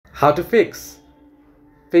How to fix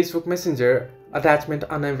Facebook Messenger attachment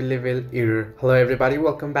unavailable error. Hello everybody,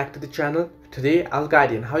 welcome back to the channel. Today I'll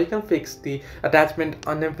guide you on how you can fix the attachment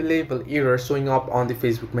unavailable error showing up on the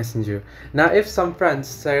Facebook Messenger. Now if some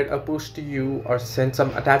friends shared a post to you or sent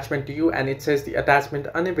some attachment to you and it says the attachment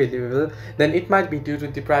unavailable, then it might be due to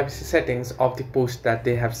the privacy settings of the post that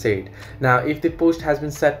they have shared. Now if the post has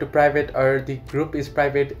been set to private or the group is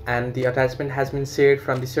private and the attachment has been shared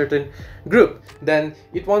from the certain group, then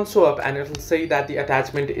it won't show up and it will say that the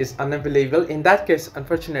attachment is unavailable. In that case,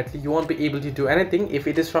 unfortunately, you won't be able to do anything. If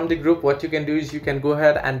it is from the group, what you can do is you can go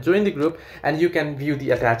ahead and join the group and you can view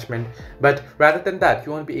the attachment. But rather than that,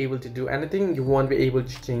 you won't be able to do anything. You won't be able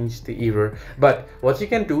to change the error. But what you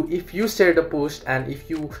can do, if you share the post and if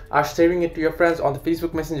you are sharing it to your friends on the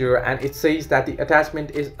Facebook Messenger and it says that the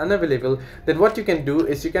attachment is unavailable, then what you can do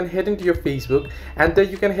is you can head into your Facebook and then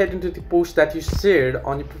you can head into the post that you shared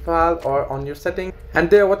on your profile or on your setting, and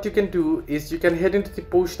there what you can do is you can head into the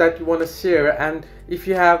post that you want to share, and if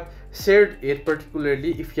you have shared it,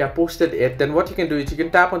 particularly if you have posted it, then what you can do is you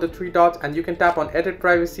can tap on the three dots and you can tap on edit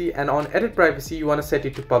privacy, and on edit privacy you want to set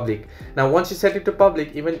it to public. Now once you set it to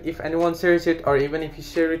public, even if anyone shares it or even if you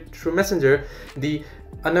share it through Messenger, the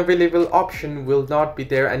unavailable option will not be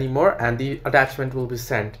there anymore and the attachment will be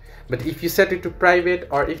sent. But if you set it to private,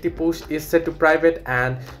 or if the post is set to private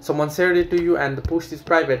and someone shared it to you and the post is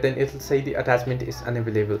private, then it will say the attachment is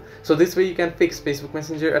unavailable. So this way you can fix Facebook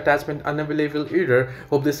Messenger attachment unavailable error.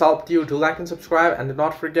 Hope this helped you. Do like and subscribe, and do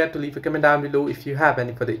not forget to leave a comment down below if you have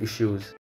any further issues.